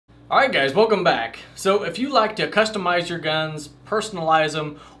Alright guys, welcome back. So if you like to customize your guns, personalize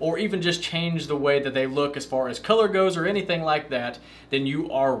them, or even just change the way that they look as far as color goes or anything like that, then you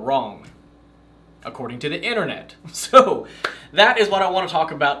are wrong, according to the internet. So that is what I want to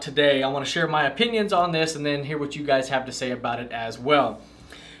talk about today. I want to share my opinions on this and then hear what you guys have to say about it as well.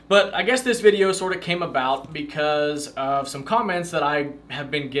 But I guess this video sort of came about because of some comments that I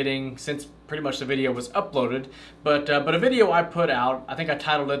have been getting since pretty much the video was uploaded. But a video I put out, I think I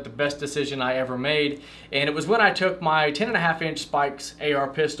titled it "The Best Decision I Ever Made," and it was when I took my 10.5-inch Spikes AR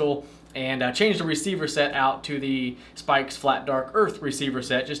pistol and changed the receiver set out to the Spikes Flat Dark Earth receiver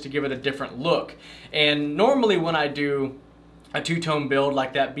set just to give it a different look. And normally when I do a two-tone build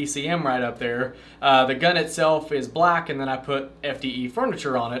like that BCM right up there, the gun itself is black and then I put FDE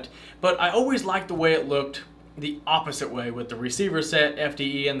furniture on it, but I always liked the way it looked the opposite way, with the receiver set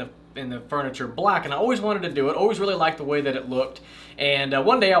FDE and the furniture black, and I always wanted to do it. Always really liked the way that it looked. And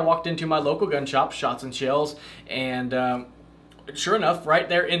one day I walked into my local gun shop, Shots and Shells, and sure enough, right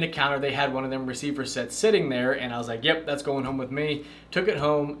there in the counter, they had one of them receiver sets sitting there, and I was like, yep, that's going home with me. Took it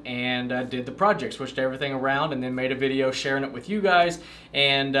home and did the project, switched everything around, and then made a video sharing it with you guys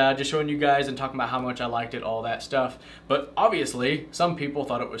and just showing you guys and talking about how much I liked it, all that stuff. But obviously, some people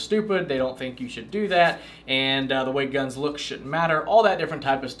thought it was stupid. They don't think you should do that, and the way guns look shouldn't matter, all that different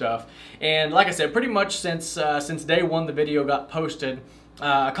type of stuff. And like I said, pretty much since day one the video got posted,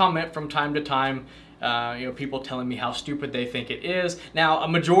 a comment from time to time, people telling me how stupid they think it is. Now, a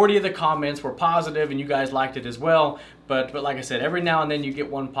majority of the comments were positive and you guys liked it as well, but like I said, every now and then you get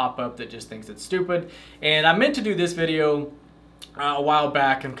one pop up that just thinks it's stupid. And I meant to do this video a while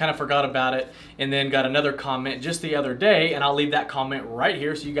back and kind of forgot about it, and then got another comment just the other day, and I'll leave that comment right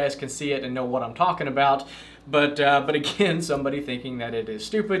here so you guys can see it and know what I'm talking about. But again, somebody thinking that it is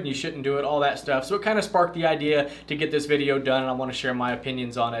stupid and you shouldn't do it, all that stuff. So it kind of sparked the idea to get this video done, and I want to share my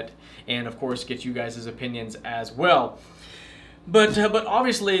opinions on it, and of course get you guys' opinions as well. But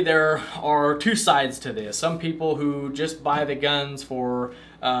obviously there are two sides to this. Some people who just buy the guns for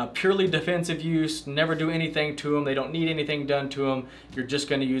purely defensive use, never do anything to them, they don't need anything done to them, you're just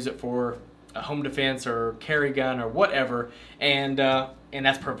going to use it for a home defense or carry gun or whatever, and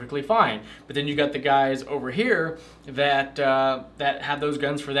that's perfectly fine. But then you got the guys over here that that have those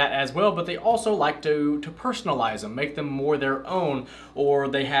guns for that as well, but they also like to personalize them, make them more their own, or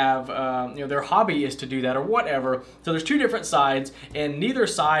they have their hobby is to do that or whatever. So there's two different sides, and neither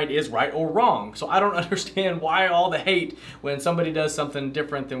side is right or wrong. So I don't understand why all the hate when somebody does something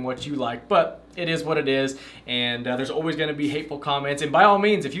different than what you like, but it is what it is, and there's always going to be hateful comments. And by all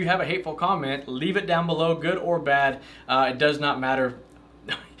means, if you have a hateful comment, leave it down below, good or bad. It does not matter.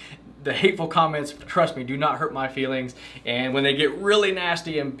 The hateful comments, trust me, do not hurt my feelings, and when they get really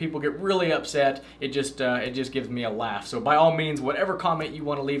nasty and people get really upset, it just gives me a laugh. So by all means, whatever comment you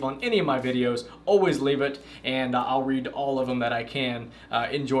want to leave on any of my videos, always leave it, and I'll read all of them that I can.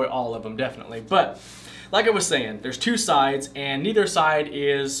 Enjoy all of them, definitely. But like I was saying, there's two sides, and neither side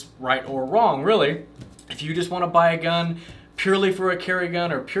is right or wrong, really. If you just want to buy a gun purely for a carry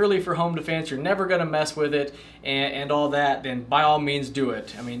gun or purely for home defense, you're never going to mess with it and all that, then by all means do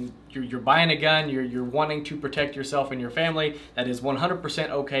it. I mean, you're buying a gun, you're wanting to protect yourself and your family. That is 100%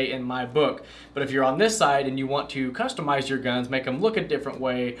 okay in my book. But if you're on this side and you want to customize your guns, make them look a different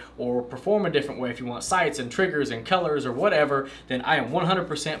way or perform a different way, if you want sights and triggers and colors or whatever, then I am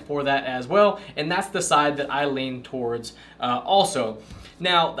 100% for that as well. And that's the side that I lean towards also.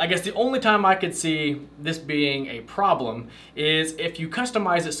 Now, I guess the only time I could see this being a problem is if you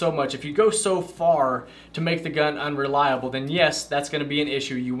customize it so much, if you go so far to make the gun unreliable, then yes, that's going to be an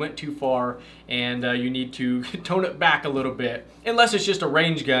issue. You went too far and you need to tone it back a little bit. Unless it's just a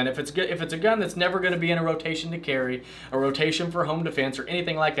range gun. If it's a gun that's never going to be in a rotation to carry, a rotation for home defense or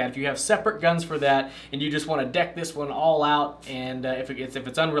anything like that, if you have separate guns for that and you just want to deck this one all out, and if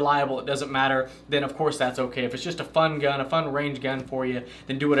it's unreliable, it doesn't matter, then of course that's okay. If it's just a fun gun, a fun range gun for you,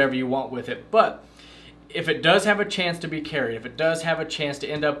 then do whatever you want with it. But if it does have a chance to be carried, if it does have a chance to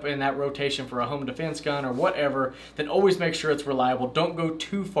end up in that rotation for a home defense gun or whatever, then always make sure it's reliable. Don't go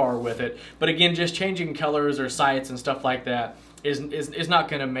too far with it. But again, just changing colors or sights and stuff like that is not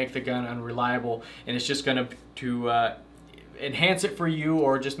going to make the gun unreliable, and it's just going to enhance it for you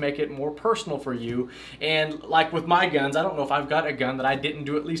or just make it more personal for you. And like with my guns, I don't know if I've got a gun that I didn't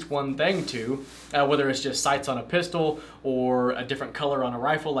do at least one thing to, whether it's just sights on a pistol or a different color on a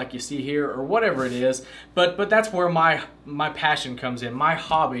rifle like you see here or whatever it is, but that's where my my passion comes in. My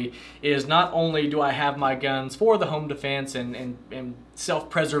hobby is not only do I have my guns for the home defense and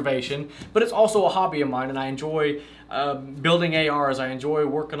self-preservation, but it's also a hobby of mine, and I enjoy building ARs. I enjoy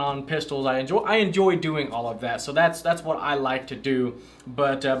working on pistols. I enjoy doing all of that. So that's what I like to do.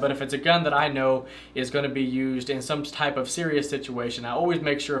 But if it's a gun that I know is going to be used in some type of serious situation, I always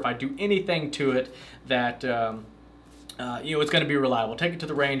make sure if I do anything to it that you know, it's going to be reliable. Take it to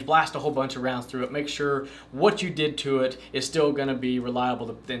the range, blast a whole bunch of rounds through it, make sure what you did to it is still going to be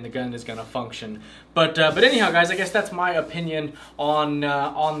reliable, then the gun is going to function. But anyhow, guys, I guess that's my opinion on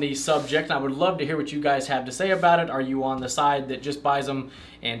the subject. And I would love to hear what you guys have to say about it. Are you on the side that just buys them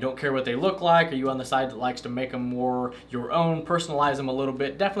and don't care what they look like? Are you on the side that likes to make them more your own, personalize them a little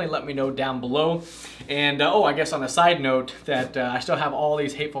bit? Definitely let me know down below. And oh, I guess on a side note that I still have all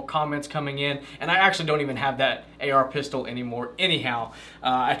these hateful comments coming in, and I actually don't even have that AR pistol anymore anyhow.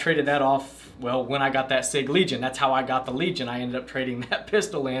 I traded that off, well, when I got that SIG Legion. That's how I got the Legion. I ended up trading that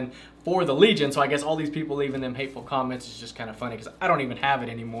pistol in for the Legion, so I guess all these people leaving them hateful comments is just kind of funny because I don't even have it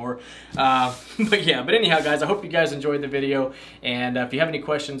anymore. But anyhow, guys, I hope you guys enjoyed the video, and if you have any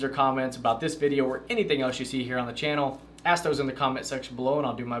questions or comments about this video or anything else you see here on the channel, ask those in the comment section below, and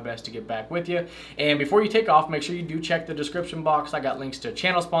I'll do my best to get back with you. And before you take off, make sure you do check the description box. I got links to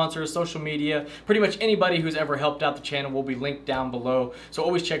channel sponsors, social media, pretty much anybody who's ever helped out the channel will be linked down below. So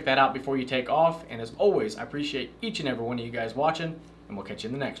always check that out before you take off. And as always, I appreciate each and every one of you guys watching, and we'll catch you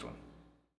in the next one.